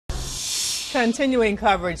Continuing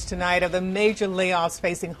coverage tonight of the major layoffs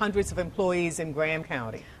facing hundreds of employees in Graham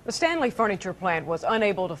County. The Stanley Furniture plant was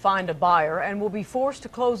unable to find a buyer and will be forced to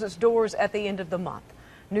close its doors at the end of the month.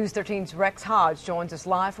 News 13's Rex Hodge joins us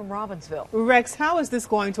live from Robbinsville. Rex, how is this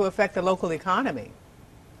going to affect the local economy?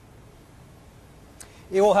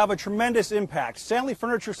 It will have a tremendous impact. Stanley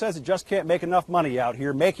Furniture says it just can't make enough money out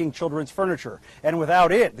here making children's furniture. And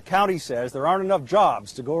without it, the county says there aren't enough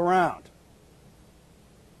jobs to go around.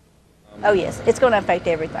 Oh yes, it's going to affect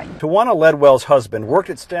everything. Tajuana Ledwell's husband worked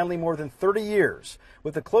at Stanley more than 30 years.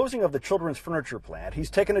 With the closing of the children's furniture plant, he's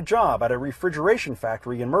taken a job at a refrigeration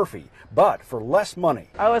factory in Murphy, but for less money.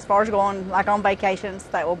 Oh, as far as going like on vacations,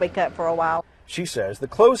 that will be cut for a while. She says the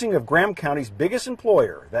closing of Graham County's biggest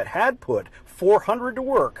employer that had put 400 to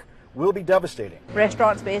work will be devastating.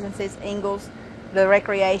 Restaurants, businesses, Ingles, the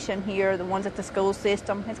recreation here, the ones at the school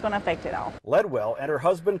system, it's going to affect it all. Ledwell and her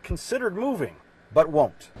husband considered moving, but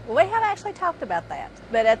won't. We have actually talked about that,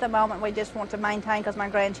 but at the moment we just want to maintain because my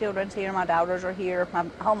grandchildren's here, my daughters are here,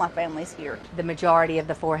 all my family's here. The majority of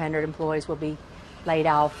the 400 employees will be laid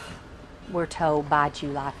off, we're told, by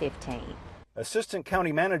July 15. Assistant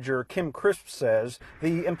County Manager Kim Crisp says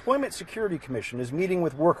the Employment Security Commission is meeting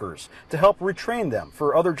with workers to help retrain them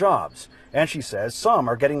for other jobs. And she says some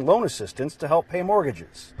are getting loan assistance to help pay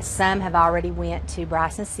mortgages. Some have already went to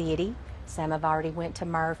Bryson City, some have already went to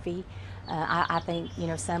Murphy. I think,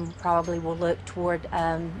 some probably will look toward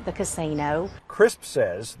the casino. Crisp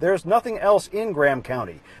says there's nothing else in Graham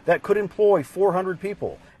County that could employ 400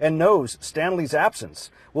 people and knows Stanley's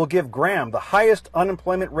absence will give Graham the highest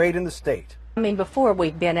unemployment rate in the state. Before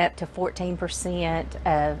we've been up to 14%,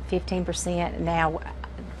 15%. Now,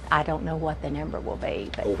 I don't know what the number will be.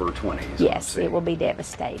 But over 20. Yes, it will be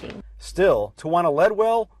devastating. Still, Tajuana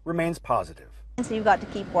Ledwell remains positive. So you've got to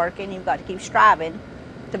keep working, you've got to keep striving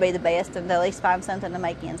to be the best and to at least find something to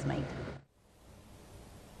make ends meet.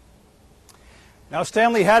 Now,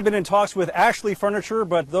 Stanley had been in talks with Ashley Furniture,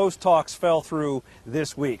 but those talks fell through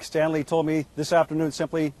this week. Stanley told me this afternoon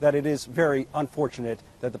simply that it is very unfortunate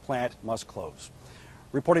that the plant must close.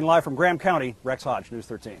 Reporting live from Graham County, Rex Hodge, News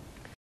 13.